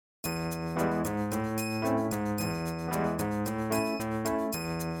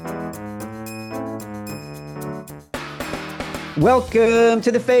Welcome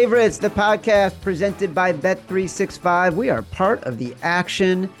to The Favorites, the podcast presented by Bet365. We are part of the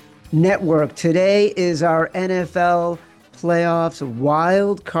Action Network. Today is our NFL Playoffs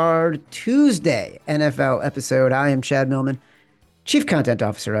Wild Card Tuesday NFL episode. I am Chad Millman, Chief Content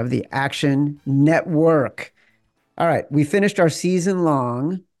Officer of the Action Network. All right, we finished our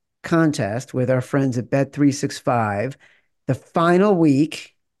season-long contest with our friends at Bet365. The final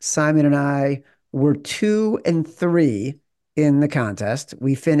week, Simon and I were 2-3 in the contest.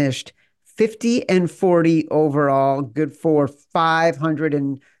 We finished 50-40 overall, good for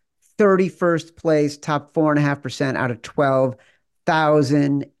 531st place, top 4.5% out of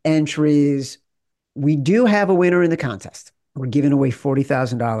 12,000 entries. We do have a winner in the contest. We're giving away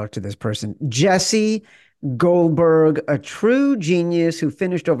 $40,000 to this person, Jesse Goldberg, a true genius who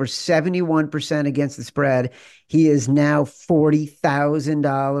finished over 71% against the spread. He is now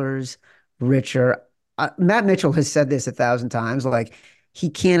 $40,000 richer. Matt Mitchell has said this 1,000 times. Like, he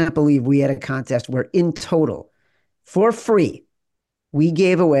cannot believe we had a contest where in total, for free, we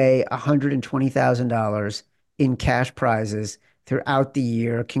gave away $120,000 in cash prizes throughout the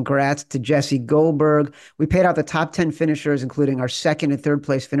year. Congrats to Jesse Goldberg. We paid out the top 10 finishers, including our second and third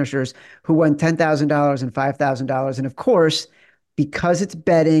place finishers, who won $10,000 and $5,000. And of course, because it's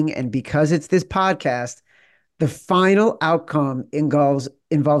betting and because it's this podcast, the final outcome involves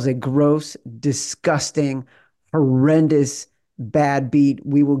a gross, disgusting, horrendous bad beat.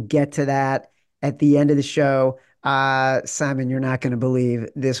 We will get to that at the end of the show. Simon, you're not going to believe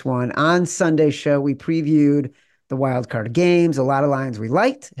this one. On Sunday's show, we previewed the wild card games. A lot of lines we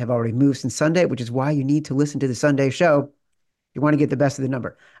liked have already moved since Sunday, which is why you need to listen to the Sunday show. You want to get the best of the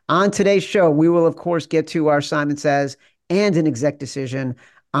number. On today's show, we will, of course, get to our Simon Says and an exec decision.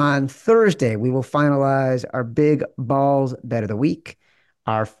 On Thursday, we will finalize our big balls bet of the week,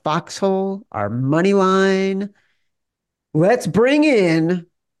 our foxhole, our money line. Let's bring in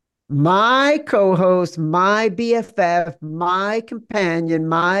my co-host, my BFF, my companion,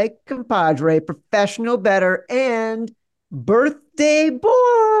 my compadre, professional bettor, and birthday boy.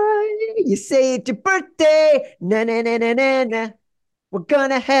 You say it's your birthday. Na, na, na, na, na, na. We're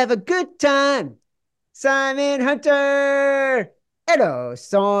gonna have a good time. Simon Hunter. Hello,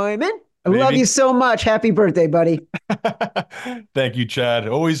 Simon. I love you so much. Happy birthday, buddy. Thank you, Chad.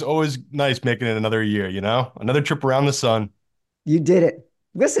 Always nice making it another year, another trip around the sun. You did it.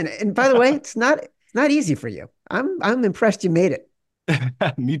 Listen, and by the way, it's not easy for you. I'm impressed you made it.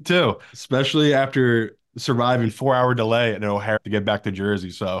 Me too, especially after surviving 4-hour delay at O'Hare to get back to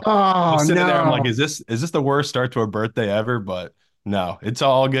Jersey. So I Oh was sitting there, I'm like, no. is this the worst start to a birthday ever? But no, it's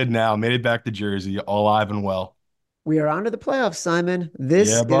all good now. Made it back to Jersey, all alive and well. We are on to the playoffs, Simon.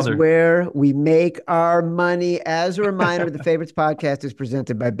 This Yeah, is brother. where we make our money. As a reminder, the Favorites podcast is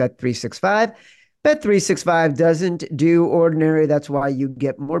presented by Bet365. Bet365 doesn't do ordinary. That's why you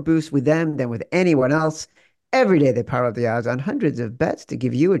get more boosts with them than with anyone else. Every day they power up the odds on hundreds of bets to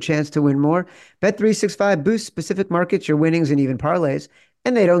give you a chance to win more. Bet365 boosts specific markets, your winnings, and even parlays.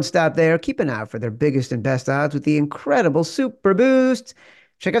 And they don't stop there. Keep an eye out for their biggest and best odds with the incredible Super Boost.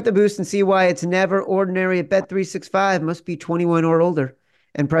 Check out the boost and see why it's never ordinary at Bet365. Must be 21 or older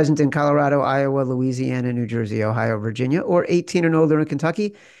and present in Colorado, Iowa, Louisiana, New Jersey, Ohio, Virginia, or 18 and older in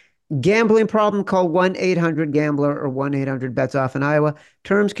Kentucky. Gambling problem? Call 1-800-GAMBLER or 1-800-BETS-OFF in Iowa.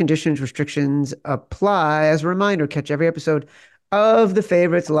 Terms, conditions, restrictions apply. As a reminder, catch every episode of The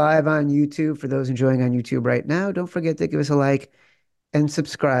Favorites live on YouTube. For those enjoying on YouTube right now, don't forget to give us a like and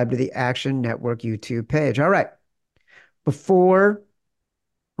subscribe to the Action Network YouTube page. All right. Before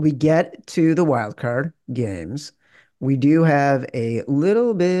we get to the wild card games, we do have a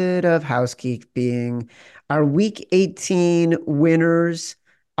little bit of housekeeping. Our week 18 winners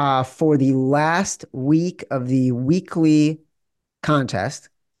for the last week of the weekly contest,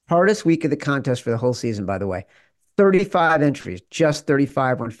 hardest week of the contest for the whole season, by the way. 35 entries, just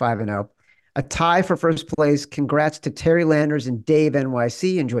 35 went 5-0. A tie for first place. Congrats to Terry Landers and Dave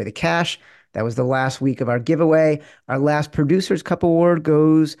NYC. Enjoy the cash. That was the last week of our giveaway. Our last Producers Cup Award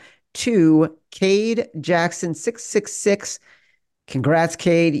goes to Cade Jackson 666. Congrats,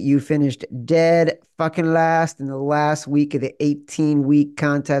 Cade. You finished dead fucking last in the last week of the 18-week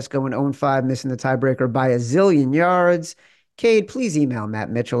contest, going 0-5, missing the tiebreaker by a zillion yards. Cade, please email Matt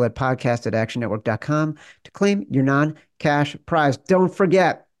Mitchell at podcast@actionnetwork.com to claim your non-cash prize. Don't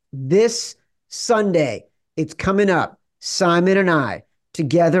forget, this Sunday, it's coming up. Simon and I,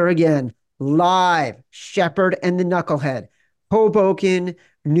 together again, live, Shepherd and the Knucklehead, Hoboken,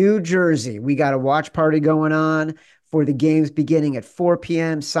 New Jersey. We got a watch party going on for the games beginning at 4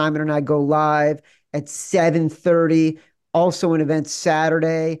 p.m. Simon and I go live at 7:30. Also an event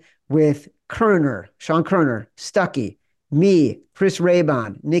Saturday with Kerner, Sean Kerner, Stuckey, Me, Chris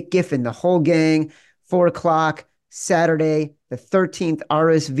Raybon, Nick Giffen, the whole gang, 4 o'clock Saturday, the 13th,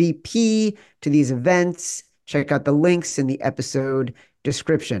 RSVP to these events. Check out the links in the episode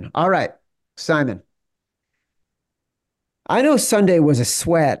description. All right, Simon. I know Sunday was a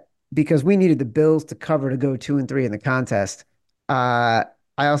sweat because we needed the Bills to cover to go 2-3 in the contest. I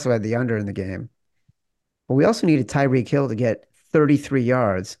also had the under in the game, but we also needed Tyreek Hill to get 33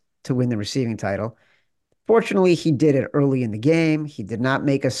 yards to win the receiving title. Fortunately, he did it early in the game. He did not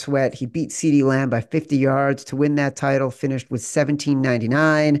make us sweat. He beat CeeDee Lamb by 50 yards to win that title, finished with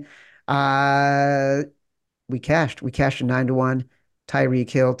 17.99. Uh, we cashed. We cashed a 9-1 Tyreek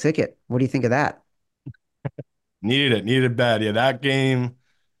Hill ticket. What do you think of that? Needed it bad. Yeah, that game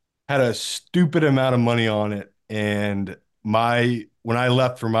had a stupid amount of money on it. And my when I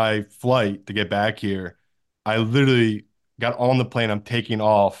left for my flight to get back here, I literally got on the plane. I'm taking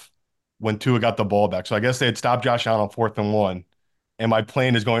off when Tua got the ball back. So I guess they had stopped Josh Allen on 4th and 1, and my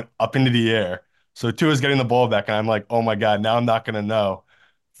plane is going up into the air. So Tua's getting the ball back, and I'm like, oh my God, now I'm not gonna know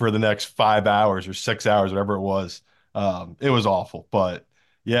for the next 5 hours or 6 hours, whatever it was. It was awful. But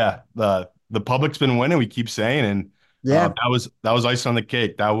yeah, the public's been winning, we keep saying, and Yeah, that was ice on the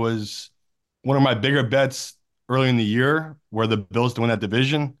cake. That was one of my bigger bets early in the year, where the Bills to win that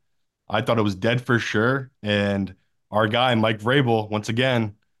division. I thought it was dead for sure. And our guy, Mike Vrabel, once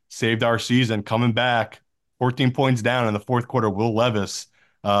again, saved our season, coming back 14 points down in the fourth quarter, Will Levis,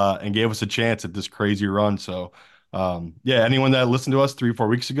 and gave us a chance at this crazy run. So, yeah, anyone that listened to us 3, 4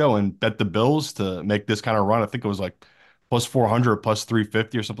 weeks ago and bet the Bills to make this kind of run, I think it was like plus 400, plus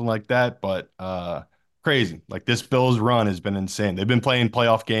 350 or something like that. But crazy. Like, this Bills run has been insane. They've been playing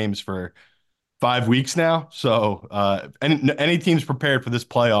playoff games for 5 weeks now. So any team's prepared for this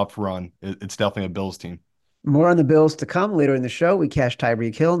playoff run, it's definitely a Bills team. more on the Bills to come later in the show. We cashed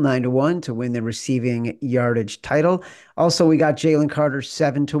Tyreek Hill 9-1 to win the receiving yardage title. Also, we got Jalen Carter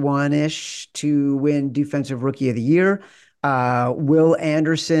 7-1 ish to win Defensive Rookie of the Year. Will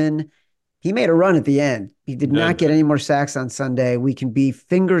Anderson, he made a run at the end. He did not Did. get any more sacks on Sunday. We can be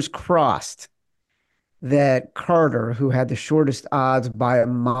fingers crossed that Carter, who had the shortest odds by a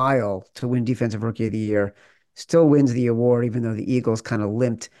mile to win Defensive Rookie of the Year, still wins the award, even though the Eagles kind of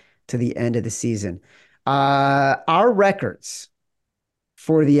limped to the end of the season. Our records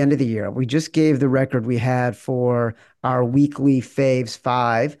for the end of the year, we just gave the record we had for our weekly faves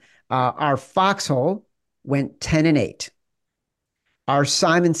five. Our foxhole went 10-8. Our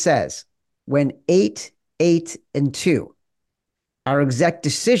Simon Says went 8-8-2. Our exec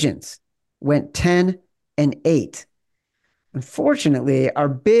decisions went 10-8. Unfortunately, our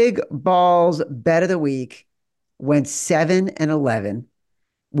big balls bet of the week went 7-11.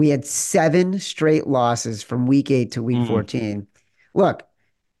 We had 7 straight losses from week 8 to week Mm. 14. Look,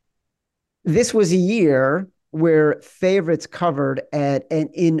 this was a year where favorites covered at an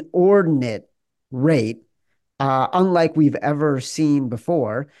inordinate rate, unlike we've ever seen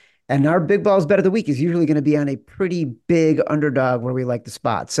before. And our big balls bet of the week is usually going to be on a pretty big underdog where we like the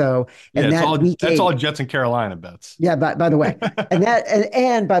spot. So, Yeah, and it's that all week that's all eight, Jets and Carolina bets. yeah, by the way,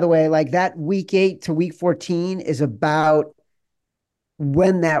 and by the way, like that week 8 to week 14 is about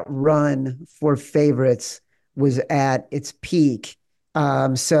when that run for favorites was at its peak.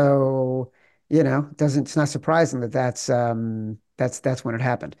 So doesn't it's not surprising that that's when it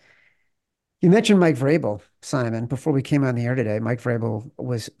happened. You mentioned Mike Vrabel, Simon, before we came on the air today. Mike Vrabel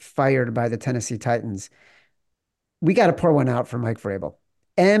was fired by the Tennessee Titans. We got to pour one out for Mike Vrabel.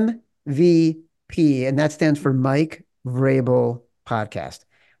 MVP, and that stands for Mike Vrabel Podcast,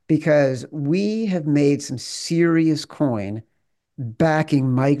 because we have made some serious coin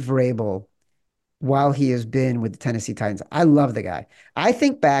backing Mike Vrabel while he has been with the Tennessee Titans. I love the guy. I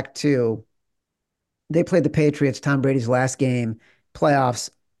think back to they played the Patriots, Tom Brady's last game,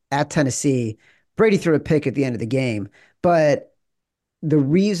 playoffs at Tennessee. Brady threw a pick at the end of the game, but the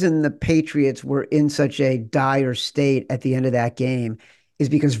reason the Patriots were in such a dire state at the end of that game is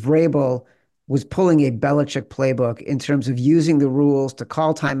because Vrabel was pulling a Belichick playbook in terms of using the rules to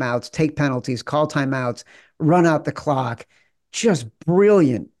call timeouts, take penalties, call timeouts, run out the clock. Just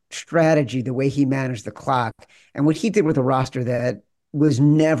brilliant strategy the way he managed the clock and what he did with a roster that was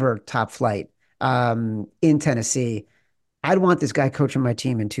never top flight in Tennessee. I'd want this guy coaching my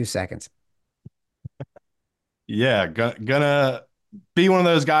team in 2 seconds. Yeah, gonna be one of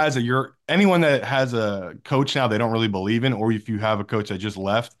those guys that anyone that has a coach now they don't really believe in, or if you have a coach that just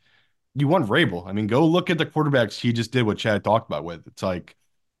left, you want Vrabel. I mean, go look at the quarterbacks he just did what Chad talked about with. It's like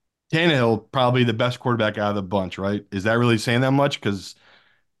Tannehill, probably the best quarterback out of the bunch, right? Is that really saying that much? Because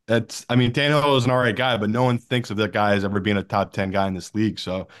I mean, Tannehill is an all right guy, but no one thinks of that guy as ever being a top 10 guy in this league.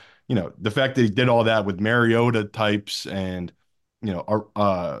 So the fact that he did all that with Mariota types and,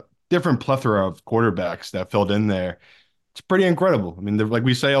 different plethora of quarterbacks that filled in there, it's pretty incredible. I mean, like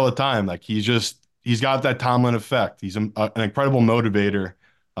we say all the time, like he's got that Tomlin effect. He's an incredible motivator.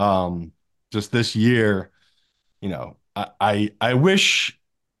 Um, just this year, I wish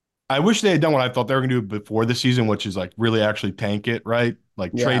they had done what I thought they were going to do before the season, which is like really actually tank it, right?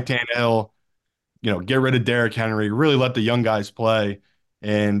 Like Yeah. trade Tannehill, get rid of Derrick Henry, really let the young guys play.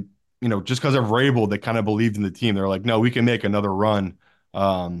 And, just because of Rabel, they kind of believed in the team. They're like, no, we can make another run.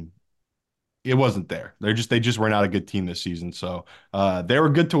 Um, it wasn't there. They just were not a good team this season. So they were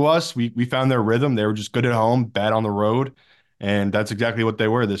good to us. We found their rhythm. They were just good at home, bad on the road. And that's exactly what they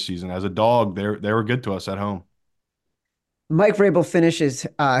were this season. As a dog, they were good to us at home. Mike Vrabel finishes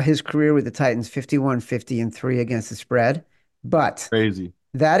his career with the Titans 51-50-3 against the spread, but Crazy.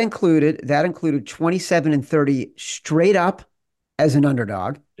 that included 27-30 straight up as an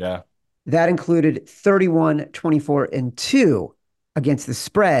underdog. Yeah. That included 31-24-2 against the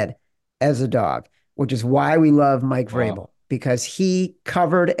spread as a dog, which is why we love Mike Wow. Vrabel because he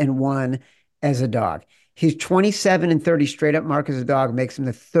covered and won as a dog. His 27-30 straight up mark as a dog makes him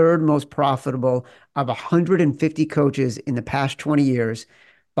the third most profitable of 150 coaches in the past 20 years,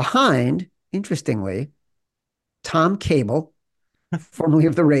 behind, interestingly, Tom Cable, formerly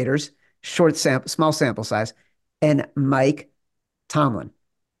of the Raiders, small sample size, and Mike Tomlin.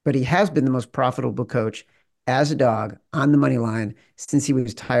 But he has been the most profitable coach as a dog on the money line since he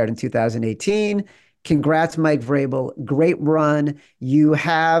was hired in 2018. Congrats, Mike Vrabel. Great run. You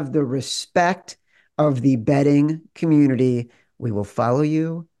have the respect of the betting community. We will follow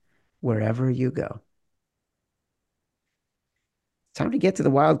you wherever you go. Time to get to the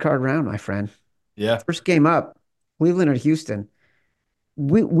wild card round, my friend. Yeah. First game up, Cleveland or Houston.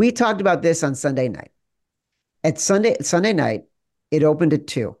 We talked about this on Sunday night. At Sunday night, it opened at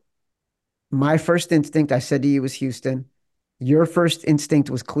 2. My first instinct, I said to you, was Houston. Your first instinct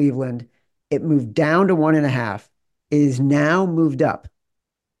was Cleveland. It moved down to 1.5. It is now moved up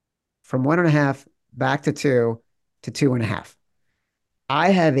from 1.5 back to 2 to 2.5.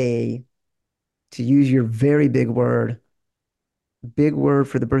 I have to use your very big word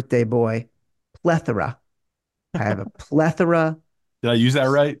for the birthday boy, plethora. I have a plethora. Did I use that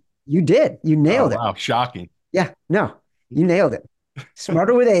right? You did. You Oh, nailed it. wow. Shocking. Yeah, no, you nailed it.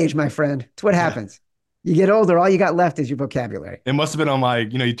 Smarter with age, my friend. It's what happens. You get older, all you got left is your vocabulary. It must have been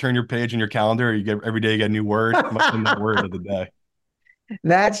on you turn your page in your calendar, you get every day you get a new word. It must have been that word of the day.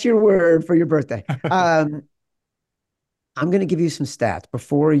 That's your word for your birthday. I'm going to give you some stats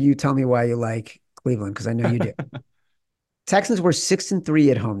before you tell me why you like Cleveland, because I know you do. Texans were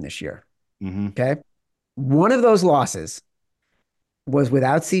 6-3 at home this year. Hmm. Okay. One of those losses was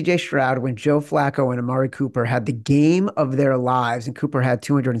without CJ Stroud when Joe Flacco and Amari Cooper had the game of their lives, and Cooper had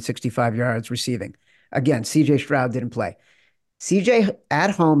 265 yards receiving. Again, CJ Stroud didn't play. CJ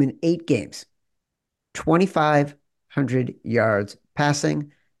at home in 8 games, 2,500 yards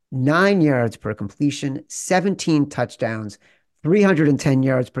passing, 9 yards per completion, 17 touchdowns, 310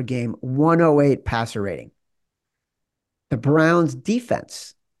 yards per game, 108 passer rating. The Browns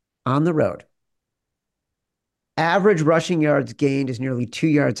defense on the road, average rushing yards gained is nearly 2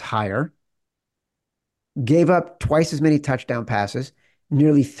 yards higher, gave up twice as many touchdown passes,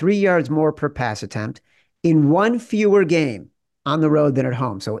 nearly 3 yards more per pass attempt in one fewer game on the road than at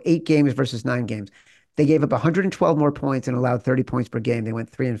home. So 8 games versus 9 games. They gave up 112 more points and allowed 30 points per game. They went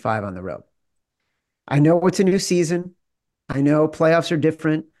 3-5 on the road. I know it's a new season. I know playoffs are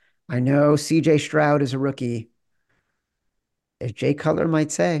different. I know CJ Stroud is a rookie. As Jay Cutler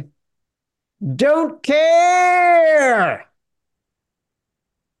might say, don't care.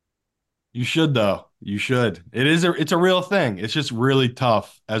 You should though. You should. It's a real thing. It's just really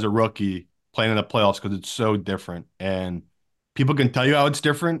tough as a rookie playing in the playoffs because it's so different. And people can tell you how it's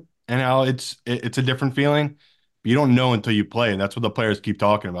different and how it's a different feeling, but you don't know until you play. And that's what the players keep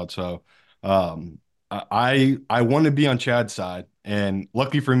talking about. So um I want to be on Chad's side. And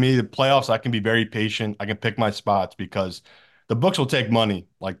lucky for me, the playoffs, I can be very patient. I can pick my spots because the books will take money.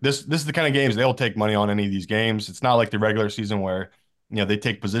 Like this is the kind of games they'll take money on any of these games. It's not like the regular season where they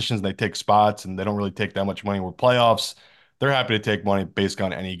take positions, they take spots, and they don't really take that much money. Where playoffs, they're happy to take money based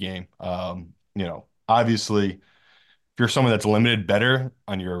on any game. Obviously, if you're someone that's limited better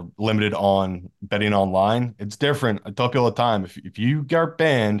and you're limited on betting online, it's different. I tell people all the time, if you get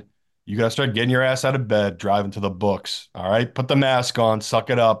banned, you got to start getting your ass out of bed, driving to the books. All right. Put the mask on, suck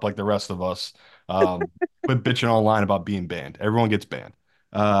it up like the rest of us. Quit bitching online about being banned. Everyone gets banned.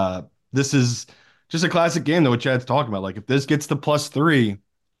 This is just a classic game, though, what Chad's talking about. Like, if this gets to +3,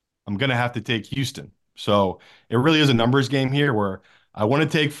 I'm going to have to take Houston. So it really is a numbers game here where I want to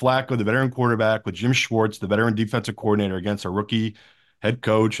take Flacco, the veteran quarterback, with Jim Schwartz, the veteran defensive coordinator, against a rookie head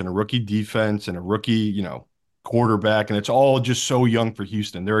coach and a rookie defense and a rookie, quarterback. And it's all just so young for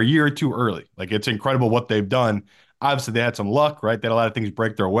Houston. They're a year or two early. Like, it's incredible what they've done. Obviously, they had some luck, right? They had a lot of things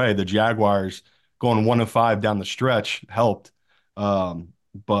break their way. The Jaguars going 1-5 down the stretch helped.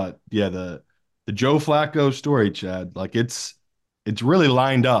 But yeah, the Joe Flacco story, Chad, like it's really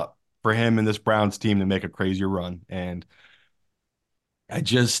lined up for him and this Browns team to make a crazier run. And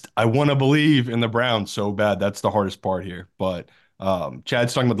I want to believe in the Browns so bad. That's the hardest part here. But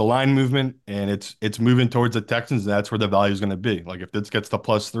Chad's talking about the line movement, and it's moving towards the Texans, and that's where the value is going to be. Like, if this gets to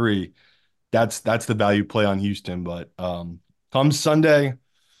 +3, that's the value play on Houston. But come Sunday,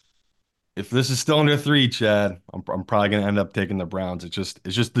 if this is still under 3, Chad, I'm probably going to end up taking the Browns. It's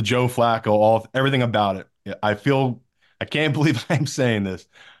just the Joe Flacco, everything about it. I can't believe I'm saying this.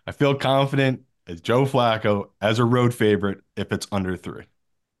 I feel confident as Joe Flacco as a road favorite if it's under 3.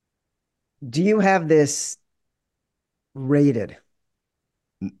 Do you have this rated?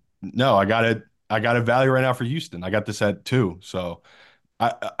 No, I got a value right now for Houston. I got this at 2. So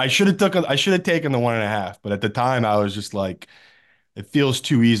I should have taken the 1.5, but at the time I was just like, it feels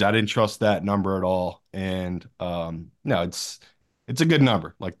too easy. I didn't trust that number at all. And no, it's a good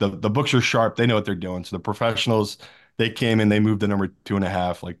number. Like, the books are sharp. They know what they're doing. So the professionals, they came in, they moved the number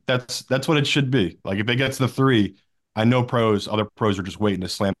 2.5. Like, that's what it should be. Like, if it gets the 3, I know other pros are just waiting to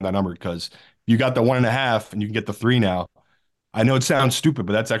slam that number, because you got the 1.5 and you can get the 3 now. I know it sounds stupid,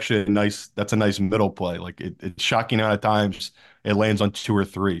 but that's a nice middle play. Like, it's shocking out of times it lands on 2 or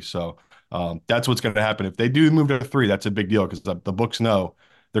 3. So that's what's going to happen. If they do move to 3, that's a big deal, because the books know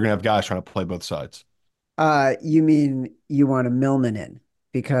they're going to have guys trying to play both sides. You mean you want a Millman in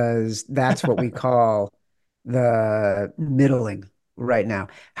because that's what we call the middling right now.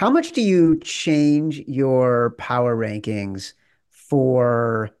 How much do you change your power rankings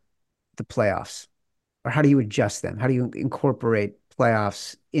for the playoffs? Or how do you adjust them? How do you incorporate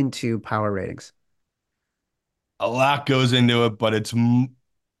playoffs into power ratings? A lot goes into it, but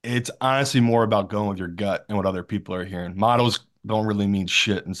it's honestly more about going with your gut and what other people are hearing. Models don't really mean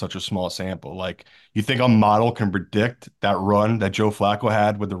shit in such a small sample. Like, you think a model can predict that run that Joe Flacco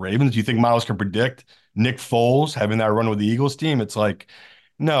had with the Ravens? You think models can predict Nick Foles having that run with the Eagles team? It's like,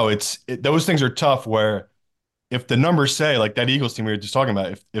 no, those things are tough. Where if the numbers say, like that Eagles team we were just talking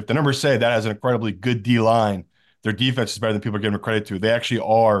about, if the numbers say that has an incredibly good D line, their defense is better than people are giving them credit to. They actually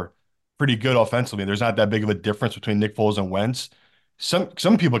are pretty good offensively. There's not that big of a difference between Nick Foles and Wentz.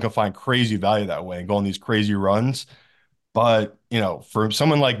 Some people can find crazy value that way and go on these crazy runs. But for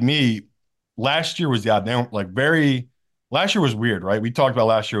someone like me, last year was the odd. Last year was weird, right? We talked about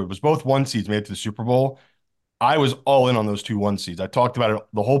last year. It was both 1 seeds made it to the Super Bowl. I was all in on those 2 1 seeds. I talked about it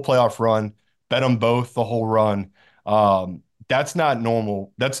the whole playoff run, bet them both the whole run. That's not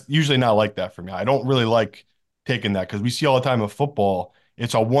normal. That's usually not like that for me. I don't really like taking that, because we see all the time in football.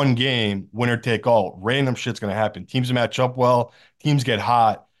 It's a one game, winner take all. Random shit's going to happen. Teams match up well, teams get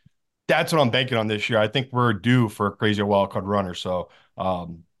hot. That's what I'm banking on this year. I think we're due for a crazy wild card runner. So,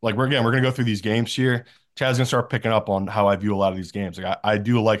 like, we're going to go through these games here. Chad's going to start picking up on how I view a lot of these games. Like, I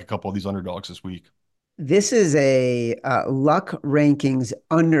do like a couple of these underdogs this week. This is a luck rankings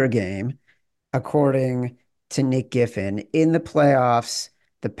under game, according to Nick Giffen. In the playoffs,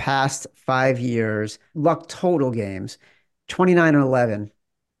 the past 5 years, luck total games, 29 and 11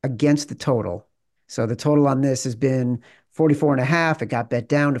 against the total. So the total on this has been 44 and a half. It got bet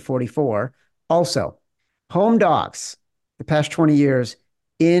down to 44. Also, home dogs, the past 20 years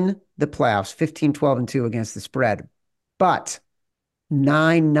in the playoffs, 15, 12, and 2 against the spread. But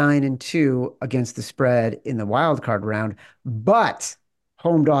 9, 9, and 2 against the spread in the wild card round, but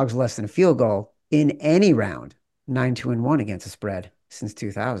home dogs less than a field goal in any round, 9, 2, and 1 against the spread since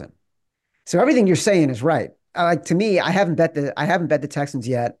 2000. So everything you're saying is right. Like, to me, I haven't bet the Texans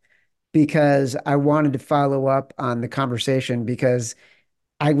yet because I wanted to follow up on the conversation, because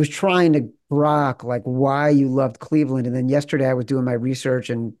I was trying to grok like why you loved Cleveland, and then yesterday I was doing my research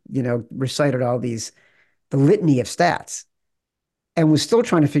and recited all the litany of stats, and was still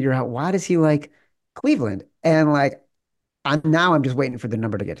trying to figure out why does he like Cleveland? And like, I'm just waiting for the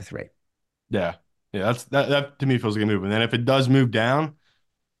number to get to 3. Yeah. Yeah, that to me feels like a move. And then if it does move down,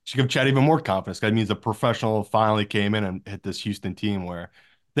 should give Chad even more confidence. That means the professional finally came in and hit this Houston team, where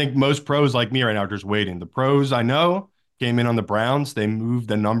I think most pros like me right now are just waiting. The pros I know came in on the Browns. They moved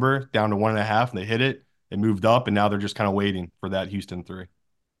the number down to 1.5 and they hit it. They moved up, and now they're just kind of waiting for that Houston 3.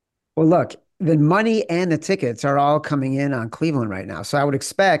 Well, look, the money and the tickets are all coming in on Cleveland right now. So I would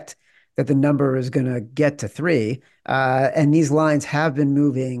expect that the number is going to get to 3. And these lines have been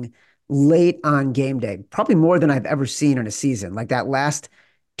moving late on game day, probably more than I've ever seen in a season. Like that last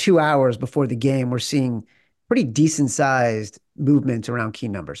 2 hours before the game, we're seeing pretty decent sized movements around key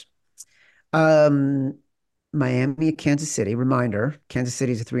numbers. Um, Miami, Kansas City. Reminder: Kansas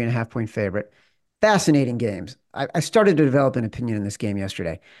City is a 3.5 point favorite. Fascinating games. I started to develop an opinion in this game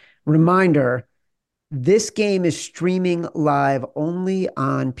yesterday. Reminder: this game is streaming live only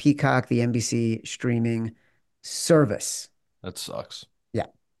on Peacock, the NBC streaming service. That sucks. Yeah,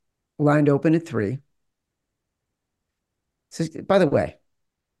 lined open at 3. So, by the way,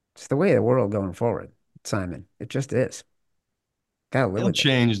 it's the way of the world going forward, Simon. It just is. Gotta live It'll with it.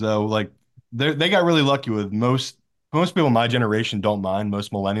 change though. Like they got really lucky with most people my generation don't mind.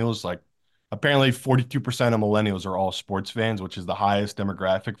 Most millennials, like apparently 42% of millennials are all sports fans, which is the highest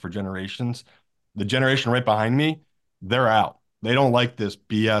demographic for generations. The generation right behind me, they're out. They don't like this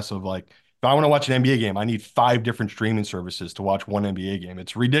BS of like, if I want to watch an NBA game, I need 5 different streaming services to watch one NBA game.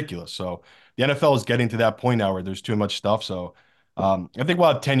 It's ridiculous. So the NFL is getting to that point now where there's too much stuff. So I think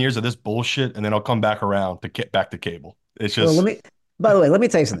we'll have 10 years of this bullshit and then I'll come back around to get back to cable. It's Well, just by the way, let me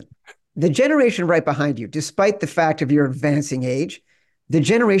tell you something. The generation right behind you, despite the fact of your advancing age, the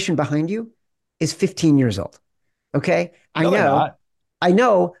generation behind you is 15 years old. Okay. I no, they're know. not. I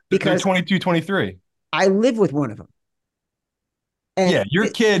know They're because 22, 23. I live with one of them. Yeah, And your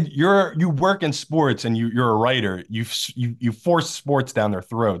kid, you work in sports and you're a writer. You force sports down their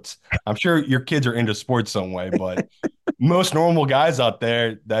throats. I'm sure your kids are into sports some way, but most normal guys out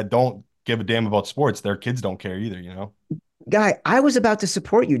there that don't give a damn about sports, their kids don't care either, you know? guy, I was about to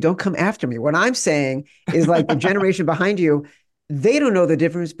support you. Don't come after me. What I'm saying is like the generation behind you, they don't know the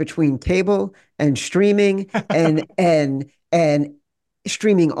difference between cable and streaming and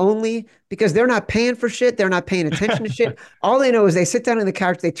streaming only because they're not paying for shit. They're not paying attention to shit. All they know is they sit down on the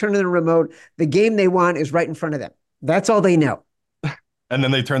couch, they turn on the remote, the game they want is right in front of them. That's all they know. And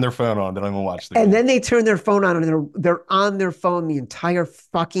then they turn their phone on. They don't even watch the And game. then they turn their phone on and they're on their phone the entire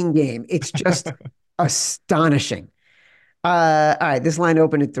fucking game. It's just astonishing. All right, this line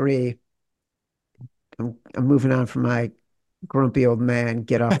opened at 3. I'm moving on from my grumpy old man,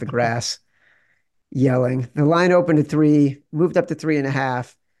 get off the grass, yelling. The line opened at 3, moved up to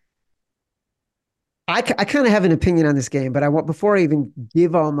 3.5. I kind of have an opinion on this game, but I want before I even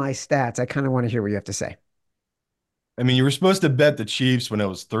give all my stats, I kind of want to hear what you have to say. I mean, you were supposed to bet the Chiefs when it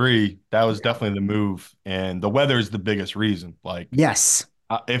was 3. That was Yeah. definitely the move. And the weather is the biggest reason. Like, Yes.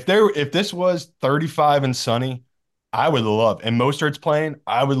 if this was 35 and sunny, I would love, and Mostert's playing,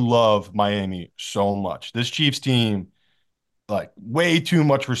 I would love Miami so much. This Chiefs team, like way too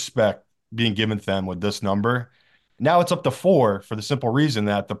much respect being given to them with this number. Now it's up to 4 for the simple reason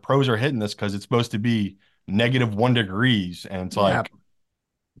that the pros are hitting this because it's supposed to be -1 degrees. And it's Yeah. like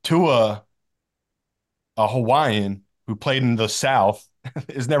Tua, a Hawaiian who played in the South,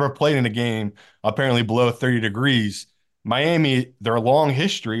 has never played in a game apparently below 30 degrees. Miami, their long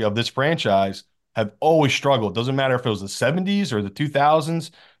history of this franchise, have always struggled. Doesn't matter if it was the 70s or the 2000s,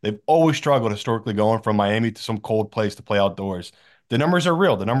 they've always struggled historically going from Miami to some cold place to play outdoors. The numbers are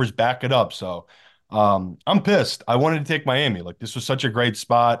real. The numbers back it up. So I'm pissed. I wanted to take Miami. Like this was such a great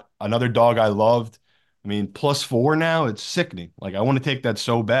spot. Another dog I loved. I mean, +4 now, it's sickening. Like I want to take that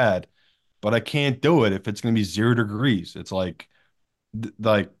so bad but I can't do it if it's going to be 0 degrees. It's like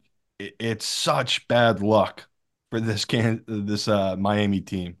it's such bad luck for this Miami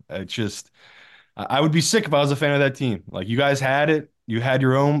team. It's just I would be sick if I was a fan of that team. Like you guys had it, you had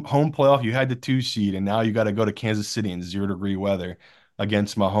your own home playoff, you had the 2 seed, and now you got to go to Kansas City in 0 degree weather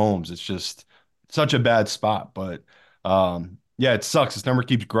against Mahomes. It's just such a bad spot. But yeah, it sucks. This number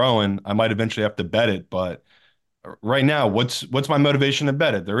keeps growing. I might eventually have to bet it, but right now, what's my motivation to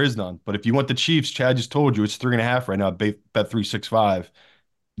bet it? There is none. But if you want the Chiefs, Chad just told you it's 3.5 right now. Bet 365.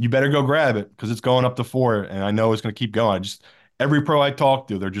 You better go grab it because it's going up to 4, and I know it's going to keep going. I just every pro I talk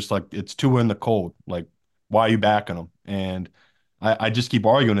to, they're just like it's too in the cold. Like, why are you backing them? And I just keep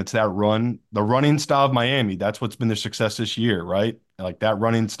arguing. It's that run, the running style of Miami. That's what's been their success this year, right? Like that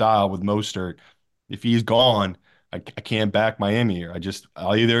running style with Mostert. If he's gone, I can't back Miami here.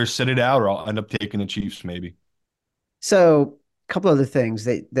 I'll either sit it out or I'll end up taking the Chiefs maybe. So, a couple other things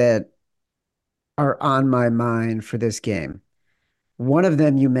that are on my mind for this game. One of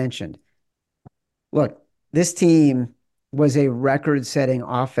them you mentioned. Look, this team was a record-setting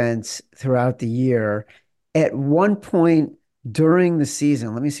offense throughout the year. At one point during the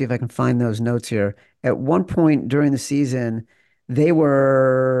season, let me see if I can find those notes here. At one point during the season, they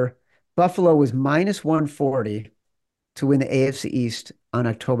were Buffalo was -140 to win the AFC East on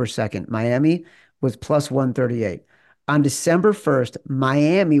October 2nd. Miami was +138. On December 1st,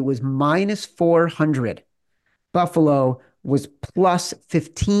 Miami was -400. Buffalo was plus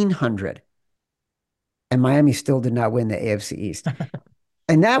 1,500, and Miami still did not win the AFC East.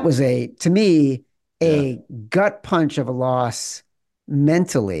 And that was to me, Yeah. a gut punch of a loss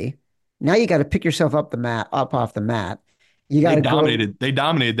mentally. Now you got to pick yourself up the mat, up off the mat. You got They to go. dominated. They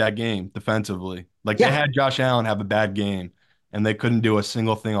dominated that game defensively. Like they Yeah, had Josh Allen have a bad game, and they couldn't do a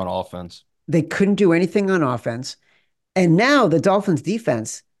single thing on offense. they couldn't do anything on offense. And now the Dolphins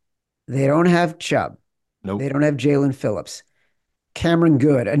defense, they don't have Chubb. They Nope. don't have Jalen Phillips. Cameron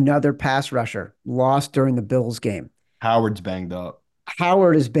Good, another pass rusher, lost during the Bills game. Howard's banged up.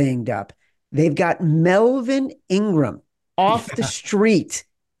 Howard is banged up. They've got Melvin Ingram off the Yeah. street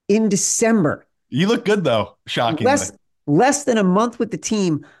in December. You look good though, shockingly. Less less than a month with the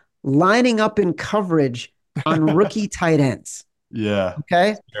team, lining up in coverage on rookie tight ends. Yeah.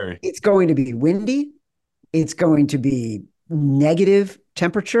 Okay. Scary. It's going to be windy. It's going to be negative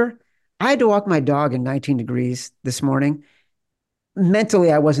temperature. I had to walk my dog in 19 degrees this morning.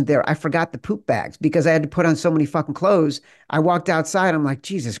 Mentally, I wasn't there. I forgot the poop bags because I had to put on so many fucking clothes. I walked outside. I'm like,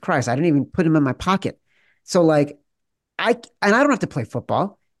 Jesus Christ, I didn't even put them in my pocket. So like and I don't have to play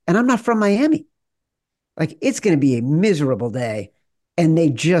football and I'm not from Miami. Like it's going to be a miserable day. And they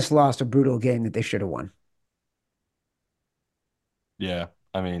just lost a brutal game that they should have won. Yeah.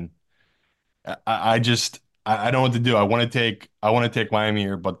 I mean, I just I don't know what to do. I want to take Miami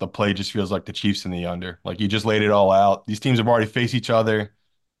here, but the play just feels like the Chiefs in the under. Like you just laid it all out. These teams have already faced each other.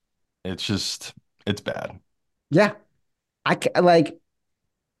 It's just it's bad. Yeah. Like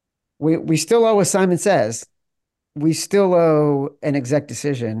we still owe, as Simon says, we still owe an exec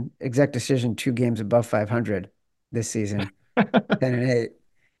decision 2 games above 500 this season, 10-8.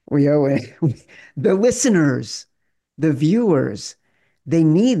 We owe it. The listeners, the viewers, they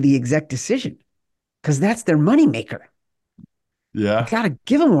need the exec decision because that's their moneymaker. I Yeah. got to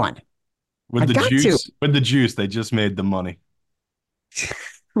give them one. I got to. With the juice, they just made the money.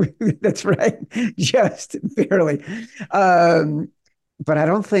 That's right. Just barely. Um, but I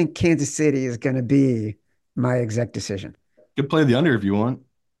don't think Kansas City is going to be my exec decision. Could play the under if you want.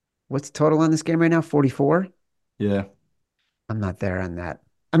 What's the total on this game right now? 44? Yeah. I'm not there on that.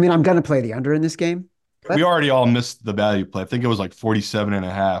 I mean, I'm going to play the under in this game, We but already all missed the value play. I think it was like 47 and a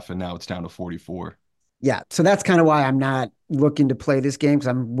half, and now it's down to 44. yeah. So that's kind of why I'm not looking to play this game because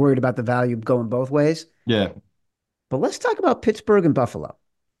I'm worried about the value going both ways. Yeah. But let's talk about Pittsburgh and Buffalo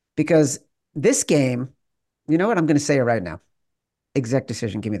because this game, you know what? I'm going to say it right now. Exec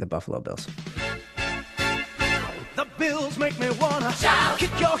decision. Give me the Buffalo Bills. The Bills make me wanna shout,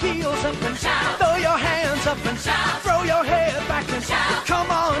 kick your heels up and shout, throw your hands up and shout, throw your head back and shout. Come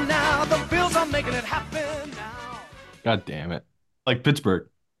on now, the Bills are making it happen now. God damn it. Like Pittsburgh.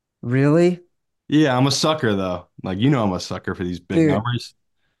 Really? Yeah, I'm a sucker though. Like I'm a sucker for these big Dude, numbers.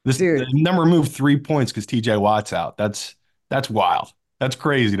 The dude. number moved 3 points because TJ Watt's out. That's wild. That's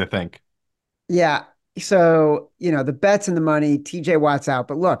crazy to think. Yeah. So, the bets and the money, TJ Watt's out.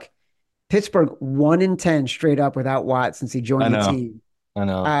 But look, Pittsburgh 1-10 straight up without Watt since he I joined the know. team. I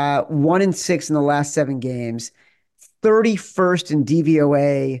know. 1-6 in the last 7 games, 31st in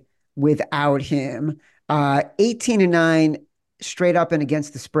DVOA without him. 18-9 straight up and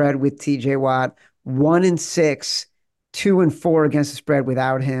against the spread with TJ Watt. 1-6, 2-4 against the spread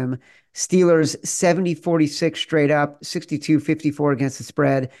without him. Steelers 70-46 straight up, 62-54 against the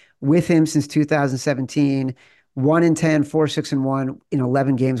spread with him since 2017. 1-10, 4-6-1 in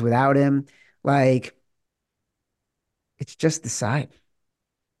 11 games without him. Like, it's just the side.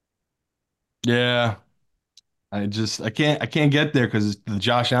 Yeah. I can't get there because it's the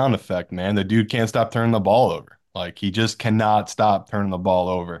Josh Allen effect, man. The dude can't stop turning the ball over. Like he just cannot stop turning the ball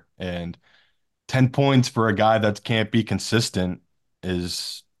over. And 10 points for a guy that can't be consistent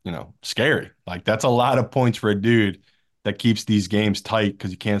is, scary. Like that's a lot of points for a dude that keeps these games tight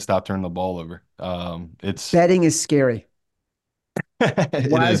because you can't stop turning the ball over. It's Betting is scary. it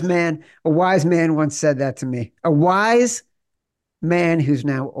is. A wise man once said that to me. A wise man who's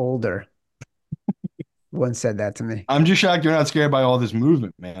now older once said that to me. I'm just shocked you're not scared by all this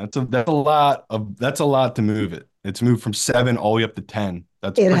movement, man. That's a lot to move it. It's moved from 7 all the way up to 10.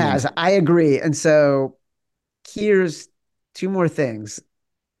 That's It pretty has. I agree. And so here's 2 more things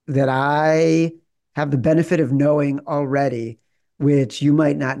that I have the benefit of knowing already, which you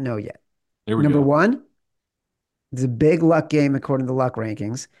might not know yet. Here we Number go. one, it's a big luck game according to the luck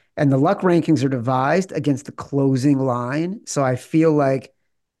rankings. And the luck rankings are devised against the closing line. So I feel like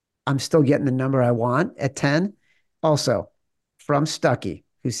I'm still getting the number I want at 10. Also, from Stuckey,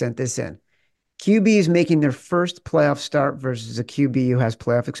 who sent this in. QBs making their first playoff start versus a QB who has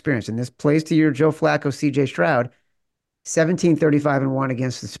playoff experience. And this plays to your Joe Flacco, CJ Stroud, 17-35-1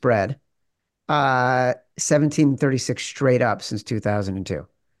 against the spread. 17 and 36 straight up since 2002.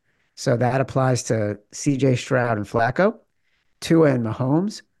 So that applies to CJ Stroud and Flacco, Tua and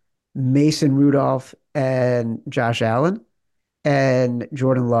Mahomes, Mason Rudolph and Josh Allen, and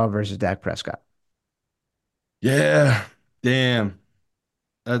Jordan Love versus Dak Prescott. Yeah, damn.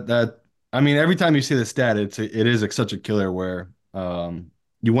 That I mean, every time you see the stat, it is like such a killer where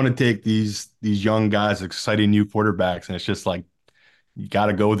you want to take these young guys, exciting new quarterbacks, and it's just like you got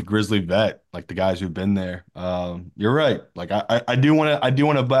to go with the Grizzly vet, like the guys who've been there. You're right. Like I do want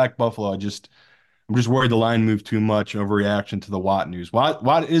to back Buffalo. I'm just worried the line moved too much, overreaction to the Watt news.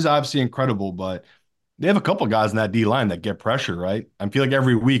 Watt is obviously incredible, but they have a couple guys in that D line that get pressure, right? I feel like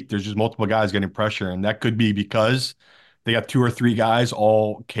every week there's just multiple guys getting pressure, and that could be because they got two or three guys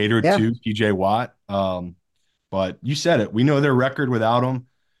all catered Yeah. to TJ Watt. But you said it. We know their record without him.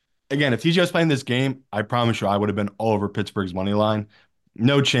 Again, if TJ was playing this game, I promise you I would have been all over Pittsburgh's money line.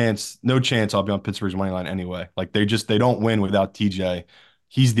 No chance, no chance I'll be on Pittsburgh's money line anyway. Like they don't win without TJ.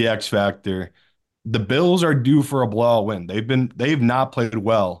 He's the X factor. The Bills are due for a blowout win. They've not played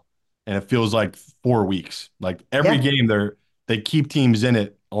well, and it feels like 4 weeks. Like every Yeah. game they keep teams in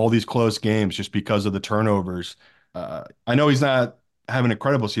it, all these close games just because of the turnovers. I know he's not having an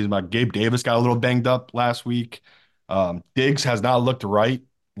incredible season, but Gabe Davis got a little banged up last week. Diggs has not looked right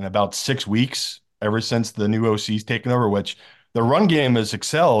in about 6 weeks ever since the new OC's taken over, which the run game has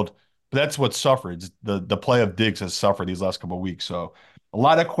excelled, but that's what suffered. The play of Diggs has suffered these last couple of weeks. So a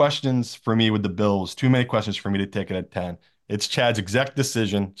lot of questions for me with the Bills. Too many questions for me to take it at 10. It's Chad's exact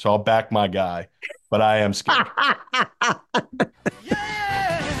decision, so I'll back my guy, but I am scared.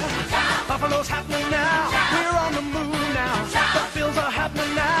 Yeah, Buffalo's happening now. We're on the move now. The Bills are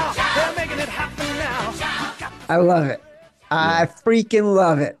happening now. They're making it happen now. I love it. I Yeah. freaking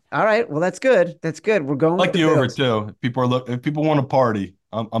love it. All right. Well, that's good. That's good. We're going I like with the the over Bills. too. If people want to party,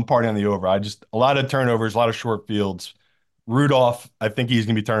 I'm partying on the over. I just a lot of turnovers, a lot of short fields. Rudolph, I think he's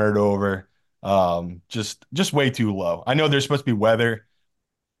gonna be turning it over. Just way too low. I know there's supposed to be weather.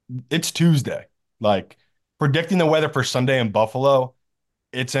 It's Tuesday. Like predicting the weather for Sunday in Buffalo,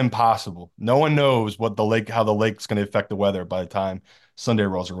 it's impossible. No one knows how the lake's going to affect the weather by the time Sunday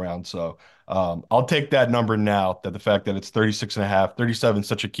rolls around. So I'll take that number now, that the fact that it's 36 and a half, 37 is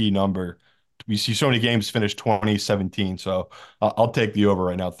such a key number. We see so many games finish 2017. So I'll take the over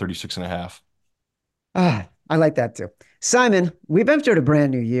right now, 36 and a half. I like that too. Simon, we've entered a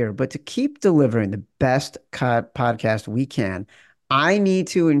brand new year, but to keep delivering the best podcast we can, I need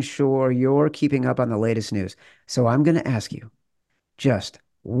to ensure you're keeping up on the latest news. So I'm going to ask you just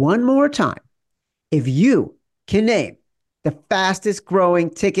one more time if you can name the fastest growing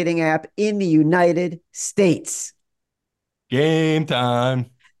ticketing app in the United States. Game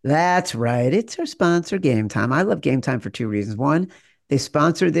time. That's right. It's our sponsor, Game Time. I love Game Time for two reasons. One, they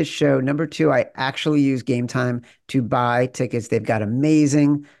sponsor this show. Number two, I actually use Game Time to buy tickets. They've got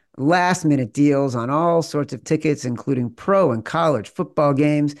amazing last minute deals on all sorts of tickets, including pro and college football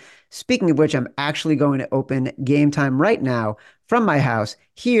games. Speaking of which, I'm actually going to open Game Time right now from my house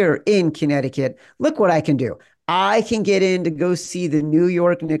here in Connecticut. Look what I can do. I can get in to go see the New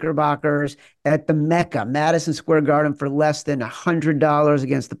York Knickerbockers at the Mecca, Madison Square Garden, for less than $100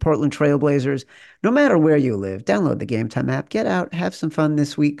 against the Portland Trailblazers. No matter where you live, download the Game Time app, get out, have some fun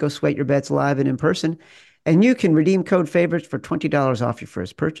this week, go sweat your bets live and in person. And you can redeem code favorites for $20 off your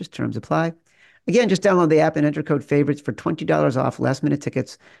first purchase. Terms apply. Again, just download the app and enter code favorites for $20 off last minute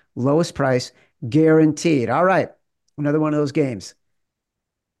tickets, lowest price guaranteed. All right. Another one of those games.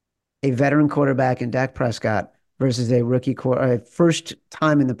 A veteran quarterback in Dak Prescott versus a first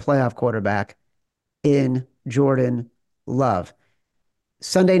time in the playoff quarterback in Jordan Love.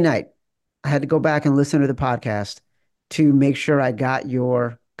 Sunday night, I had to go back and listen to the podcast to make sure I got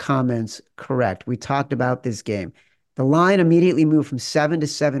your comments correct. We talked about this game. The line immediately moved from 7 to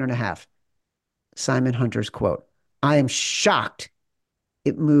 7.5. Simon Hunter's quote: I am shocked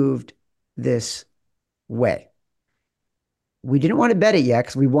it moved this way. We didn't want to bet it yet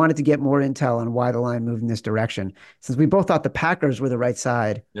because we wanted to get more intel on why the line moved in this direction, since we both thought the Packers were the right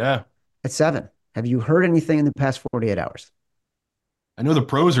side Yeah. at 7. Have you heard anything in the past 48 hours? I know the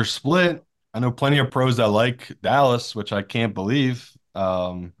pros are split. I know plenty of pros that like Dallas, which I can't believe.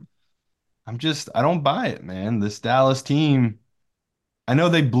 I don't buy it, man. This Dallas team, I know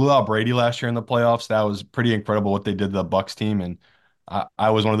they blew out Brady last year in the playoffs. That was pretty incredible what they did to the Bucks team. And I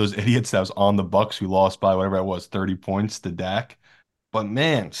was one of those idiots that was on the Bucks who lost by whatever it was, 30 points to Dak. But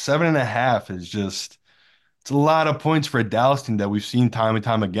man, 7.5 is just it's a lot of points for a Dallas team that we've seen time and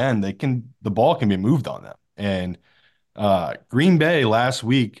time again. The ball can be moved on them. And Green Bay last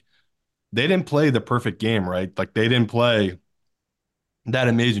week, they didn't play the perfect game, right? Like they didn't play that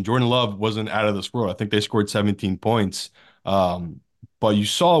amazing. Jordan Love wasn't out of this world. I think they scored 17 points. Um, but you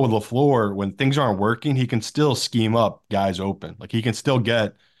saw with LaFleur, when things aren't working, he can still scheme up guys open. Like he can still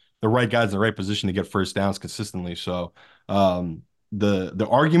get the right guys in the right position to get first downs consistently. So the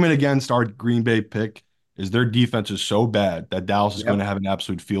argument against our Green Bay pick is their defense is so bad that Dallas is going Yep. to have an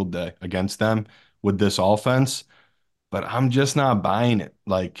absolute field day against them with this offense. But I'm just not buying it.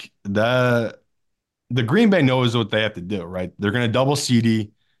 Like the Green Bay knows what they have to do, right? They're going to double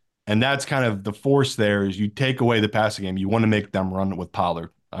CD. And that's kind of the force there is you take away the passing game. You want to make them run with Pollard.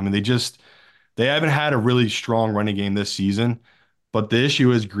 I mean, they haven't had a really strong running game this season, but the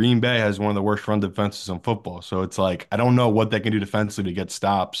issue is Green Bay has one of the worst run defenses in football. So it's like I don't know what they can do defensively to get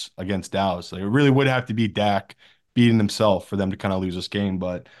stops against Dallas. Like, it really would have to be Dak beating himself for them to kind of lose this game.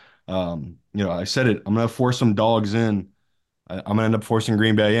 But I said it. I'm gonna force some dogs in. I'm gonna end up forcing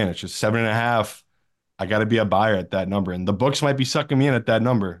Green Bay in. It's just 7.5. I got to be a buyer at that number. And the books might be sucking me in at that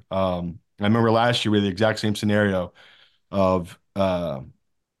number. I remember last year we had the exact same scenario of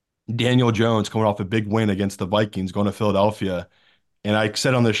Daniel Jones coming off a big win against the Vikings going to Philadelphia. And I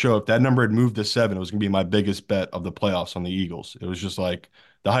said on the show, if that number had moved to 7, it was going to be my biggest bet of the playoffs on the Eagles. It was just like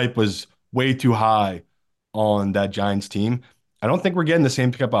the hype was way too high on that Giants team. I don't think we're getting the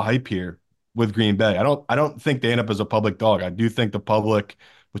same type of hype here with Green Bay. I don't think they end up as a public dog. I do think the public,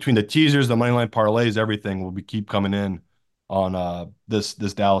 between the teasers, the money line parlays, everything will be keep coming in on this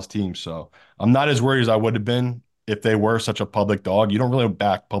Dallas team. So I'm not as worried as I would have been if they were such a public dog. You don't really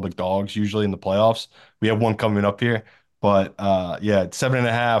back public dogs usually in the playoffs. We have one coming up here. But yeah, it's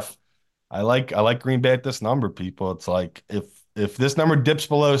 7.5. I like Green Bay at this number, people. It's like if this number dips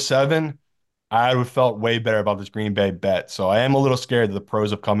below 7, I would have felt way better about this Green Bay bet. So I am a little scared that the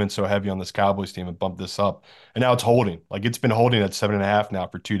pros have come in so heavy on this Cowboys team and bumped this up. And now it's holding. Like it's been holding at 7.5 now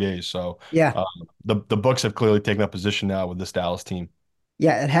for 2 days. So Yeah. uh, the books have clearly taken up position now with this Dallas team.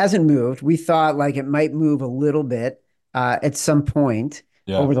 Yeah, it hasn't moved. We thought like it might move a little bit at some point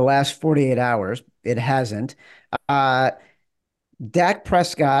Yeah. over the last 48 hours. It hasn't. Uh, Dak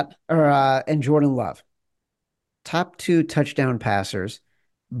Prescott and Jordan Love, top two touchdown passers,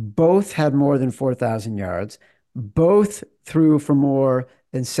 both had more than 4,000 yards, both threw for more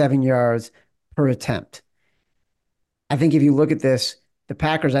than 7 yards per attempt. I think if you look at this, the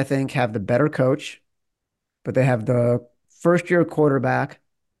Packers, I think, have the better coach, but they have the first year quarterback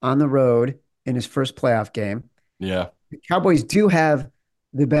on the road in his first playoff game. Yeah. The Cowboys do have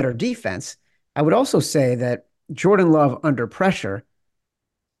the better defense. I would also say that Jordan Love under pressure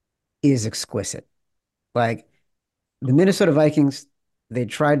is exquisite. Like the Minnesota Vikings, they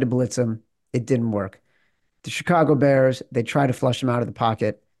tried to blitz him, it didn't work. The Chicago Bears, they tried to flush him out of the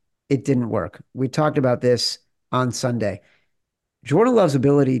pocket, it didn't work. We talked about this on Sunday. Jordan Love's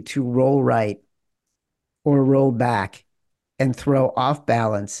ability to roll right or roll back and throw off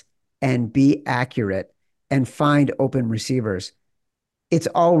balance and be accurate and find open receivers, it's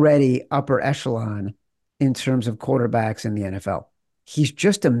already upper echelon in terms of quarterbacks in the NFL. He's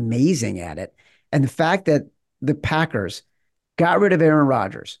just amazing at it. And the fact that the Packers got rid of Aaron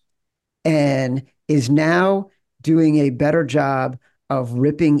Rodgers and is now doing a better job of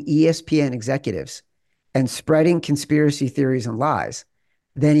ripping ESPN executives and spreading conspiracy theories and lies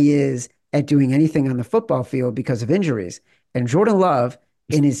than he is at doing anything on the football field because of injuries. And Jordan Love,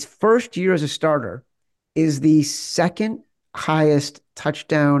 in his first year as a starter, is the second highest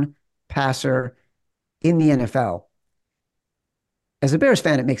touchdown passer in the NFL. As a Bears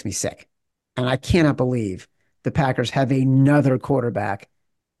fan, it makes me sick. And I cannot believe the Packers have another quarterback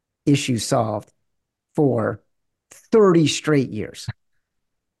issue solved for 30 straight years.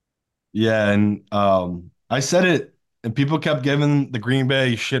 Yeah, and I said it, and people kept giving the Green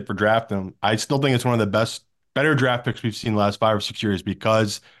Bay shit for drafting him. I still think it's one of the better draft picks we've seen the last 5 or 6 years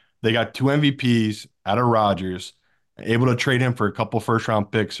because they got 2 MVPs out of Rodgers, able to trade him for a couple first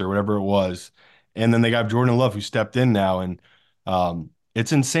round picks or whatever it was, and then they got Jordan Love who stepped in now, and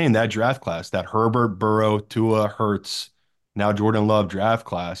it's insane that draft class, that Herbert, Burrow, Tua, Hurts, now Jordan Love draft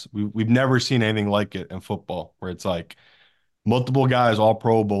class. We've never seen anything like it in football, where it's like multiple guys, all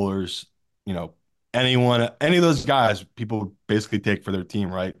Pro Bowlers, you know, any of those guys, people basically take for their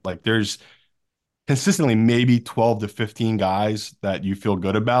team, right? Like there's consistently maybe 12 to 15 guys that you feel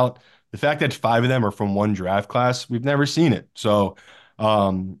good about. The fact that 5 of them are from one draft class, we've never seen it. So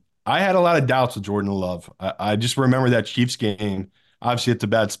I had a lot of doubts with Jordan Love. I just remember that Chiefs game. Obviously, it's a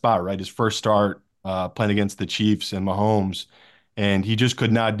bad spot, right? His first start playing against the Chiefs and Mahomes, and he just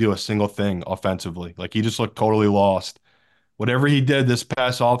could not do a single thing offensively. Like he just looked totally lost. Whatever he did this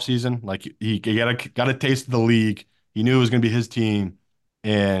past offseason, like he got a taste of the league. He knew it was going to be his team,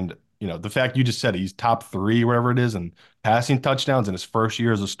 and the fact you just said he's top three, whatever it is, and passing touchdowns in his first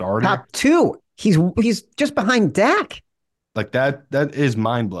year as a starter, Top two. He's just behind Dak. like that is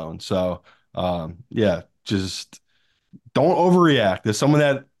mind blowing. So, yeah, just don't overreact. As someone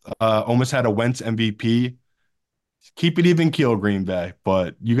that almost had a Wentz MVP, keep it even keel, Green Bay,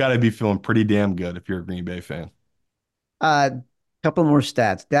 but you got to be feeling pretty damn good if you're a Green Bay fan. Couple more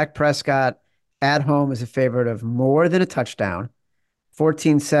stats. Dak Prescott at home is a favorite of more than a touchdown,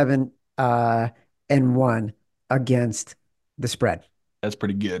 14-7 and 1 against the spread. That's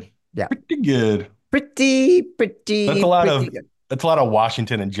pretty good. Yeah. Pretty good. Pretty good. That's a lot of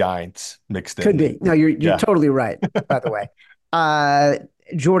Washington and Giants mixed in. Could be. No, you're Yeah. totally right, by the way.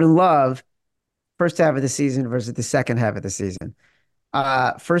 Jordan Love, first half of the season versus the second half of the season.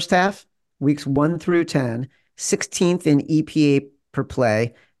 First half, weeks 1 through 10, 16th in EPA per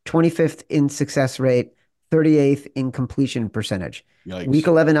play, 25th in success rate, 38th in completion percentage. Yikes. Week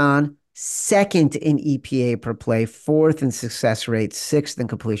 11 on, second in EPA per play, fourth in success rate, sixth in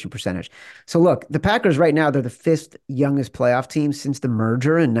completion percentage. So look, the Packers right now, they're the fifth youngest playoff team since the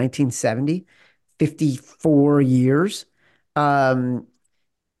merger in 1970, 54 years. But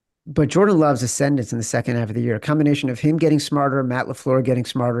Jordan Love's ascendance in the second half of the year, a combination of him getting smarter, Matt LaFleur getting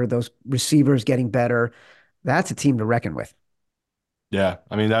smarter, those receivers getting better, that's a team to reckon with. Yeah,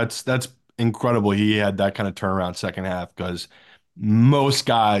 I mean that's incredible. He had that kind of turnaround second half because most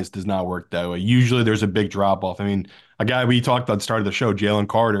guys does not work that way. Usually there's a big drop off. I mean, a guy we talked about at the start of the show, Jalen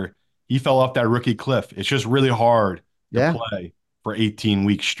Carter, he fell off that rookie cliff. It's just really hard to Yeah. play for 18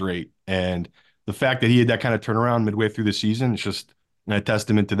 weeks straight. And the fact that he had that kind of turnaround midway through the season, it's just a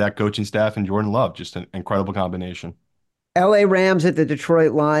testament to that coaching staff and Jordan Love. Just an incredible combination. LA Rams at the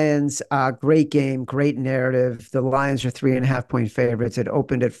Detroit Lions. Great game, great narrative. The Lions are 3.5 point favorites. It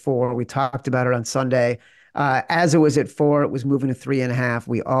opened at 4. We talked about it on Sunday. As it was at 4, it was moving to 3.5.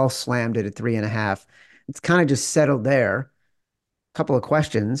 We all slammed it at 3.5. It's kind of just settled there. Couple of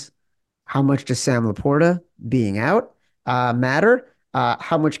questions. How much does Sam Laporta being out matter?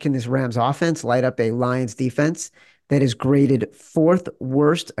 How much can this Rams offense light up a Lions defense that is graded fourth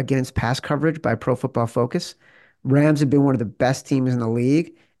worst against pass coverage by Pro Football Focus? Rams have been one of the best teams in the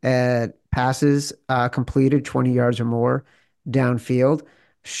league at passes completed 20 yards or more downfield.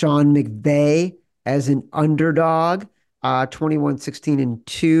 Sean McVay as an underdog,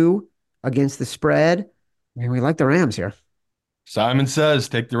 21-16-2 against the spread. I mean, we like the Rams here. Simon says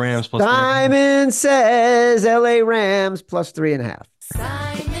take the Rams plus 3.5. Simon says LA Rams plus 3.5.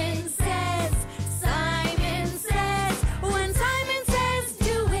 When Simon says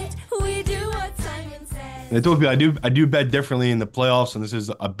do it, we do what Simon says. And I told you I do bet differently in the playoffs, and this is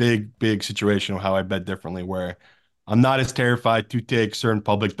a big situation of how I bet differently, where I'm not as terrified to take certain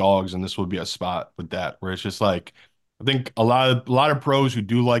public dogs, and this will be a spot with that, where it's just like I think a lot of pros who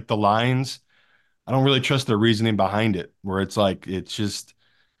do like the lines, I don't really trust their reasoning behind it, where it's like it's just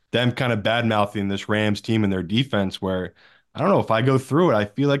them kind of bad mouthing this Rams team and their defense, where I don't know if I go through it, I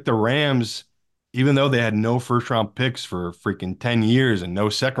feel like the Rams, even though they had no first round picks for freaking 10 years and no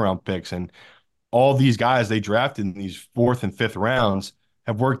second round picks, and all these guys they drafted in these fourth and fifth rounds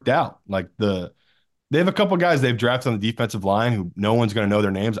have worked out. Like they have a couple guys they've drafted on the defensive line who no one's going to know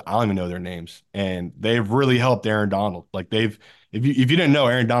their names. I don't even know their names, and they've really helped Aaron Donald. Like if you didn't know,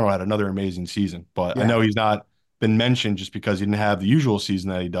 Aaron Donald had another amazing season, but I Yeah. know he's not been mentioned just because he didn't have the usual season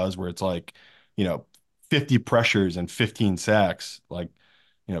that he does, where it's like, 50 pressures and 15 sacks. Like,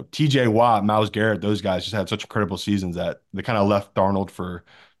 TJ Watt, Myles Garrett, those guys just had such incredible seasons that they kind of left Darnold for,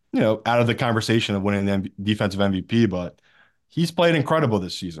 out of the conversation of winning the defensive MVP. But he's played incredible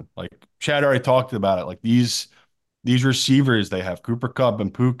this season. Like Chad already talked about it. Like these receivers they have, Cooper Kupp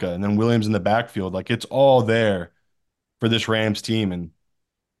and Puka, and then Williams in the backfield. Like it's all there for this Rams team. And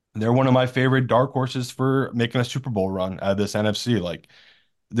they're one of my favorite dark horses for making a Super Bowl run out of this NFC. Like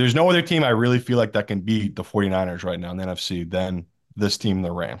there's no other team I really feel like that can beat the 49ers right now in the NFC than this team,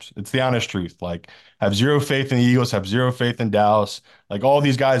 the Rams. It's the honest truth. Like, have zero faith in the Eagles, have zero faith in Dallas. Like, all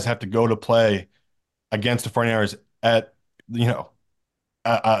these guys have to go to play against the 49ers at,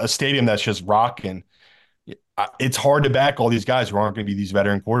 a stadium that's just rocking. It's hard to back all these guys who aren't going to be these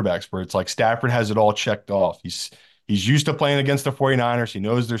veteran quarterbacks, where it's like Stafford has it all checked off. He's used to playing against the 49ers. He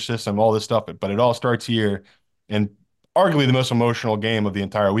knows their system, all this stuff, but it all starts here. And arguably the most emotional game of the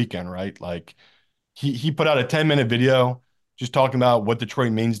entire weekend, right? Like he put out a 10-minute video just talking about what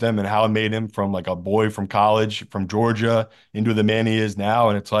Detroit means to him and how it made him from like a boy from college, from Georgia, into the man he is now.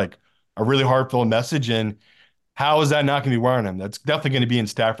 And it's like a really heartfelt message. And how is that not going to be wearing him? That's definitely going to be in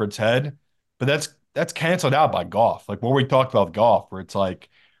Stafford's head, but that's canceled out by Goff. Like what we talked about with Goff, where it's like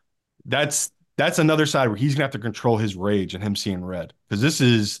that's another side where he's gonna have to control his rage and him seeing red, because this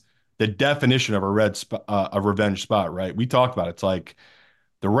is the definition of a revenge spot, right? We talked about it. It's like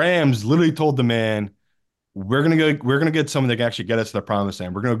the Rams literally told the man, we're gonna get someone that can actually get us to the promised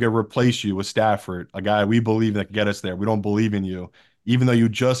land. We're gonna go replace you with Stafford, a guy we believe that can get us there. We don't believe in you, even though you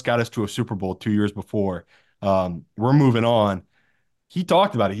just got us to a Super Bowl 2 years before. We're moving on. He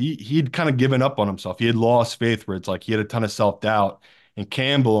talked about it. He'd kind of given up on himself. He had lost faith where it's like he had a ton of self-doubt. And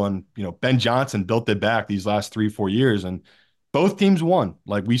Campbell and Ben Johnson built it back these last 3, 4 years. And both teams won.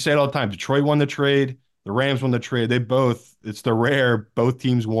 Like we say it all the time. Detroit won the trade, the Rams won the trade. It's the rare, both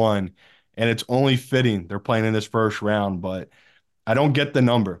teams won. And it's only fitting they're playing in this first round. But I don't get the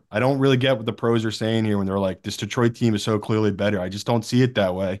number. I don't really get what the pros are saying here when they're like, this Detroit team is so clearly better. I just don't see it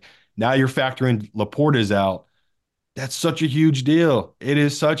that way. Now you're factoring Laporte is out. That's such a huge deal. It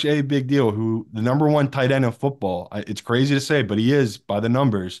is such a big deal. Who the number one tight end in football? It's crazy to say, but he is by the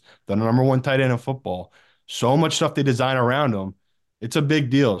numbers the number one tight end in football. So much stuff they design around him. It's a big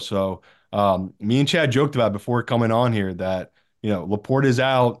deal. So me and Chad joked about before coming on here that Laporte is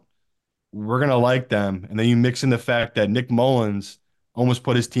out. We're gonna like them, and then you mix in the fact that Nick Mullins almost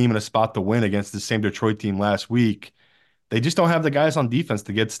put his team in a spot to win against the same Detroit team last week. They just don't have the guys on defense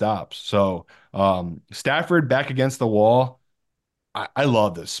to get stops. So Stafford back against the wall. I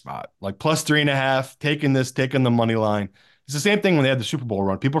love this spot. Like +3.5, taking the money line. It's the same thing when they had the Super Bowl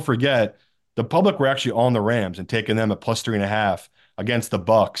run. People forget the public were actually on the Rams and taking them at +3.5 against the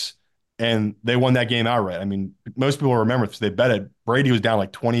Bucks, and they won that game outright. I mean, most people remember this. They bet it. Brady was down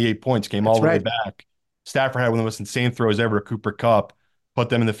like 28 points, came all That's the way right. back. Stafford had one of the most insane throws ever to Cooper Kupp, put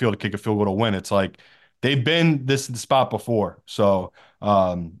them in the field to kick a field goal to win. It's like they've been this spot before. So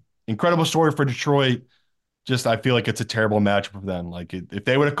incredible story for Detroit. Just I feel like it's a terrible matchup for them. Like if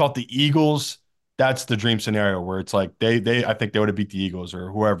they would have caught the Eagles, that's the dream scenario where it's like they I think they would have beat the Eagles or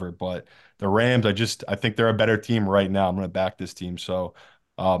whoever. But the Rams, I think they're a better team right now. I'm going to back this team. So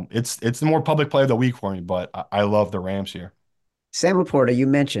it's the more public play of the week for me, but I love the Rams here. Sam Laporta, you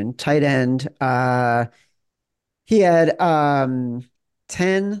mentioned tight end. He had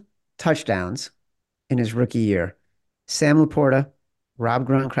 10 touchdowns in his rookie year. Sam Laporta, Rob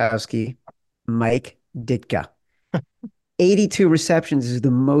Gronkowski, Mike Ditka. 82 receptions is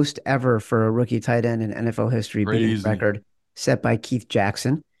the most ever for a rookie tight end in NFL history, beating the Crazy. record set by Keith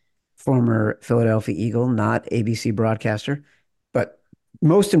Jackson, former Philadelphia Eagle, not ABC broadcaster. But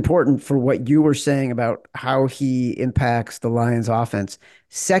most important for what you were saying about how he impacts the Lions offense,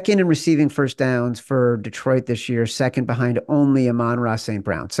 second in receiving first downs for Detroit this year, second behind only Amon-Ra St.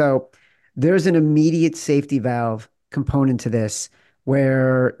 Brown. So there's an immediate safety valve component to this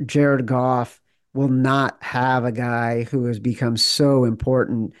where Jared Goff will not have a guy who has become so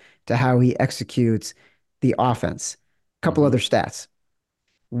important to how he executes the offense. A couple Mhm. other stats.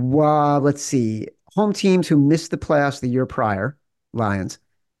 Well, let's see. Home teams who missed the playoffs the year prior, Lions,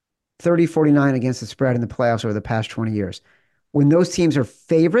 30-49 against the spread in the playoffs over the past 20 years. When those teams are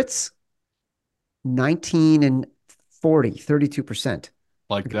favorites, 19 and 40, 32%.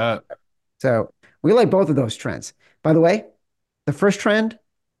 Like that. So we like both of those trends. By the way, the first trend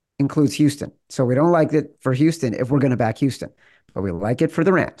includes Houston. So we don't like it for Houston if we're going to back Houston, but we like it for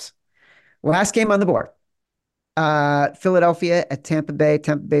the Rams. Last game on the board. Philadelphia at Tampa Bay.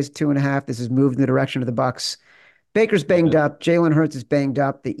 Tampa Bay's 2.5. This is moved in the direction of the Bucks. Baker's banged up. Jalen Hurts is banged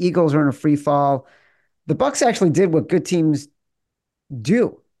up. The Eagles are in a free fall. The Bucks actually did what good teams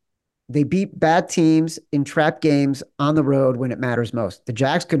do. They beat bad teams in trap games on the road when it matters most. The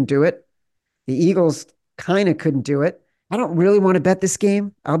Jags couldn't do it. The Eagles kind of couldn't do it. I don't really want to bet this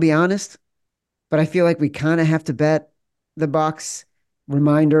game, I'll be honest, but I feel like we kind of have to bet the Bucks.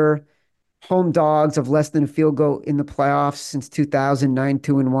 Reminder, home dogs of less than a field goal in the playoffs since 2009,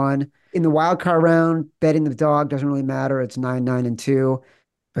 2-1. In the wild card round, betting the dog doesn't really matter. It's 9-2.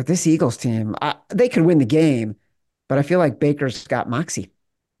 But this Eagles team, they could win the game, but I feel like Baker's got moxie.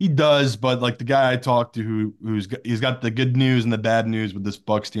 He does, but like the guy I talked to he's got the good news and the bad news with this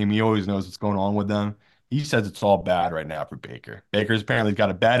Bucks team. He always knows what's going on with them. He says it's all bad right now for Baker. Baker's apparently got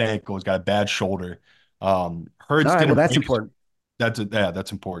a bad ankle, he's got a bad shoulder. All Hurts right, well, didn't that's break his, important.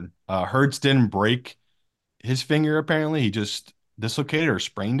 that's important. Hurts didn't break his finger apparently. He just dislocated or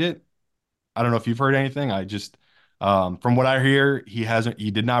sprained it. I don't know if you've heard anything. From what I hear,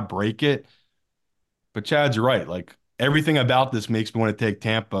 he did not break it. But Chad's right. Like everything about this makes me want to take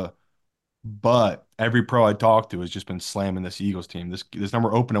Tampa. But every pro I talked to has just been slamming this Eagles team. This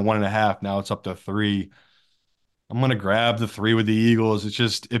number opened at 1.5. Now it's up to 3. I'm gonna grab the 3 with the Eagles. It's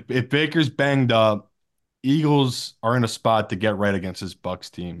just if Baker's banged up, Eagles are in a spot to get right against this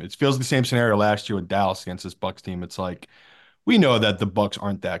Bucks team. It feels the same scenario last year with Dallas against this Bucks team. It's like we know that the Bucks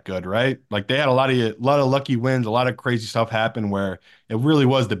aren't that good, right? Like they had a lot of lucky wins, a lot of crazy stuff happened where it really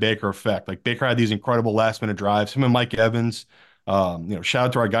was the Baker effect. Like Baker had these incredible last minute drives. Him and Mike Evans, shout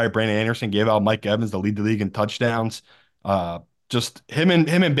out to our guy Brandon Anderson, gave out Mike Evans to lead the league in touchdowns. Uh, just him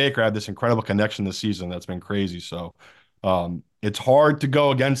and Baker had this incredible connection this season that's been crazy. So it's hard to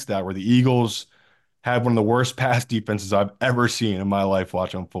go against that where the Eagles have one of the worst pass defenses I've ever seen in my life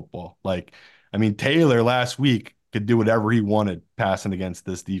watching football. Like, I mean, Taylor last week could do whatever he wanted passing against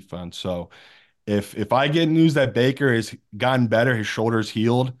this defense. So if I get news that Baker has gotten better, his shoulder's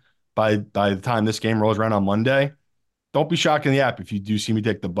healed by the time this game rolls around on Monday, don't be shocked in the app if you do see me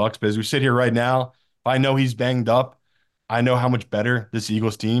take the Bucks. But as we sit here right now, if I know he's banged up, I know how much better this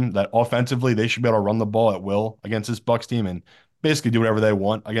Eagles team, that offensively they should be able to run the ball at will against this Bucks team and basically do whatever they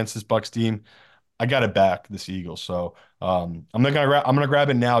want against this Bucks team. I got it back this Eagles. So I'm gonna grab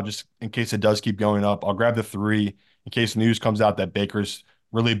it now just in case it does keep going up. I'll grab the 3 in case news comes out that Baker's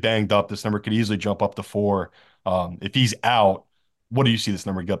really banged up. This number could easily jump up to 4. If he's out, what do you see this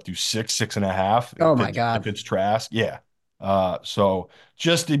number get up to? 6, 6.5? Oh my God. If it's Trask, yeah. So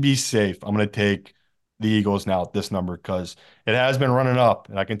just to be safe, I'm gonna take the Eagles now at this number because it has been running up,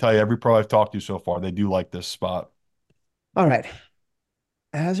 and I can tell you every pro I've talked to so far, they do like this spot. All right.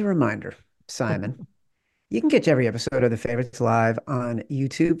 As a reminder, Simon, you can catch every episode of The Favorites live on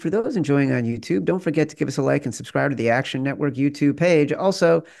YouTube. For those enjoying on YouTube, don't forget to give us a like and subscribe to the Action Network YouTube page.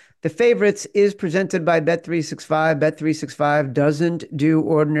 Also, The Favorites is presented by Bet365. Bet365 doesn't do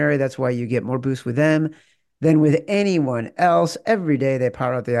ordinary. That's why you get more boosts with them than with anyone else. Every day, they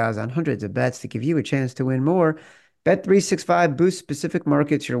power up the odds on hundreds of bets to give you a chance to win more. Bet365 boosts specific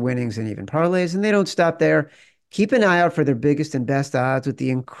markets, your winnings, and even parlays, and they don't stop there. Keep an eye out for their biggest and best odds with the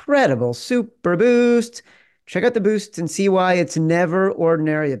incredible Super Boost. Check out the boosts and see why it's never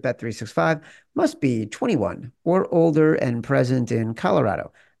ordinary at Bet365. Must be 21 or older and present in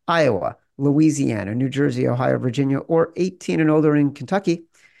Colorado, Iowa, Louisiana, New Jersey, Ohio, Virginia, or 18 and older in Kentucky.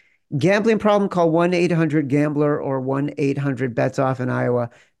 Gambling problem? Call 1-800-GAMBLER or 1-800-BETS-OFF in Iowa.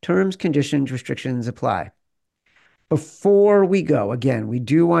 Terms, conditions, restrictions apply. Before we go, again, we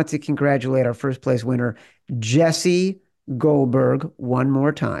do want to congratulate our first place winner, Jesse Goldberg, one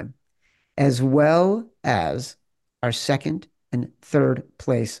more time, as well as our second and third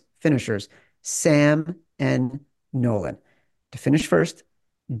place finishers, Sam and Nolan. To finish first,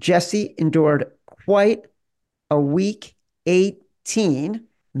 Jesse endured quite a week 18.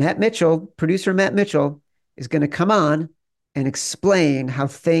 Producer Matt Mitchell, is going to come on and explain how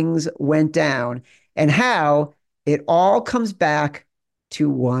things went down and how it all comes back to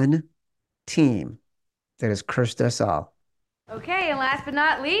one team that has cursed us all. Okay, and last but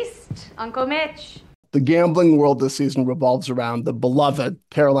not least, Uncle Mitch. The gambling world this season revolves around the beloved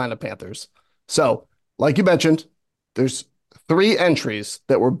Carolina Panthers. So, like you mentioned, there's 3 entries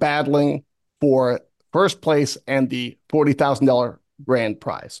that were battling for first place and the $40,000 grand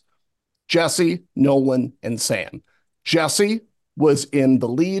prize. Jesse, Nolan, and Sam. Jesse was in the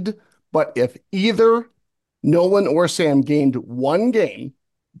lead, but if either Nolan or Sam gained one game,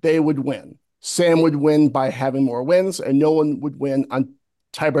 they would win. Sam would win by having more wins, and Nolan would win on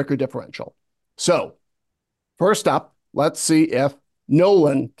tiebreaker differential. So, first up, let's see if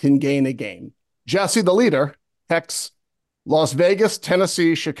Nolan can gain a game. Jesse, the leader, picks Las Vegas,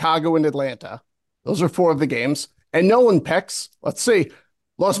 Tennessee, Chicago, and Atlanta. Those are 4 of the games. And Nolan picks, let's see,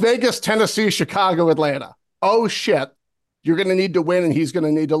 Las Vegas, Tennessee, Chicago, Atlanta. Oh, shit. You're going to need to win, and he's going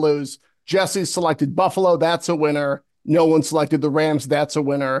to need to lose. Jesse selected Buffalo. That's a winner. Nolan selected the Rams. That's a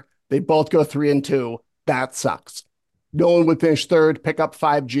winner. They both go 3-2. That sucks. Nolan would finish third, pick up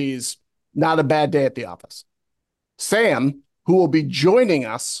 5 Gs. Not a bad day at the office. Sam, who will be joining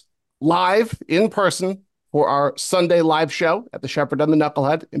us live in person for our Sunday live show at the Shepherd and the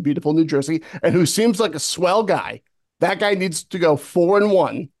Knucklehead in beautiful New Jersey, and who seems like a swell guy. That guy needs to go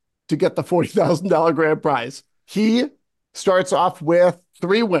 4-1 to get the $40,000 grand prize. He starts off with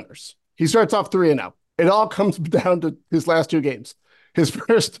 3 winners. He starts off 3-0. It all comes down to his last 2 games. His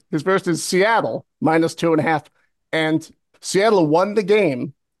first is Seattle, -2.5. And Seattle won the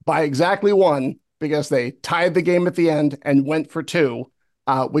game by exactly 1 because they tied the game at the end and went for 2,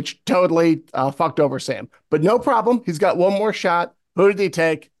 which totally fucked over Sam. But no problem. He's got one more shot. Who did he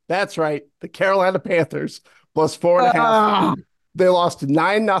take? That's right. The Carolina Panthers plus 4.5. They lost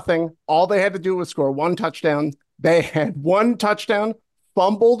 9-0. All they had to do was score 1 touchdown. They had 1 touchdown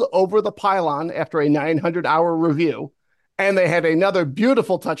fumbled over the pylon after a 900-hour review. And they had another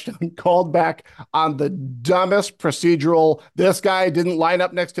beautiful touchdown called back on the dumbest procedural, this guy didn't line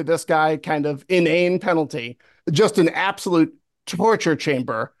up next to this guy kind of inane penalty. Just an absolute torture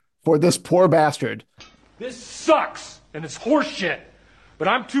chamber for this poor bastard. This sucks. and it's horseshit. But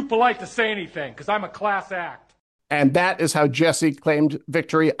I'm too polite to say anything because I'm a class act. And that is how Jesse claimed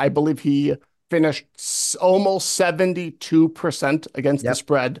victory. I believe he finished almost 72% against the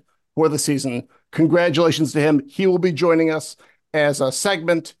spread for the season. Congratulations to him. He will be joining us as a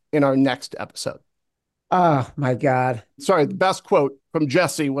segment in our next episode. Oh my God. Sorry, the best quote from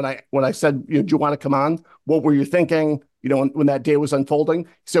Jesse when I said, do you want to come on? What were you thinking? When that day was unfolding, he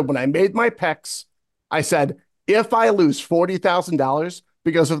said, when I made my picks, I said, if I lose $40,000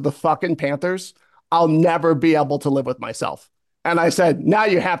 because of the fucking Panthers, I'll never be able to live with myself. And I said, now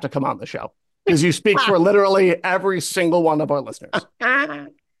you have to come on the show because you speak for literally every single one of our listeners.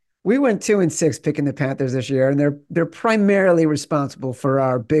 We went 2-6 picking the Panthers this year, and they're primarily responsible for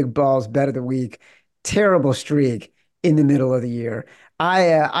our big balls bet of the week terrible streak in the middle of the year. I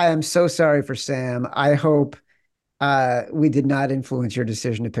am so sorry for Sam. I hope we did not influence your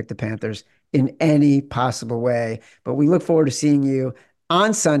decision to pick the Panthers in any possible way. But we look forward to seeing you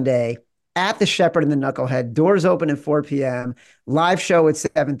on Sunday at the Shepherd and the Knucklehead. Doors open at 4 p.m. Live show at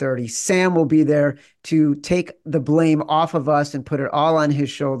 7:30. Sam will be there to take the blame off of us and put it all on his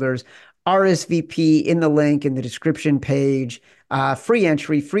shoulders. RSVP in the link in the description page. Free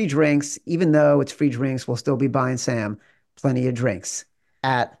entry, free drinks. Even though it's free drinks, we'll still be buying Sam plenty of drinks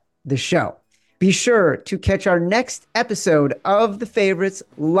at the show. Be sure to catch our next episode of The Favorites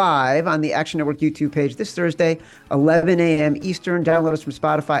live on the Action Network YouTube page this Thursday, 11 a.m. Eastern. Download us from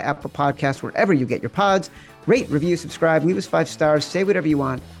Spotify, Apple Podcasts, wherever you get your pods. Rate, review, subscribe, leave us 5 stars, say whatever you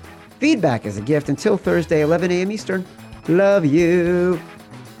want. Feedback is a gift. Until Thursday, 11 a.m. Eastern. Love you.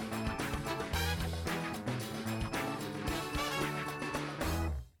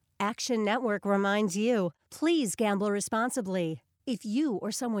 Action Network reminds you, please gamble responsibly. If you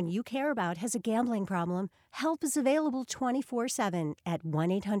or someone you care about has a gambling problem, help is available 24/7 at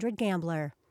 1-800-GAMBLER.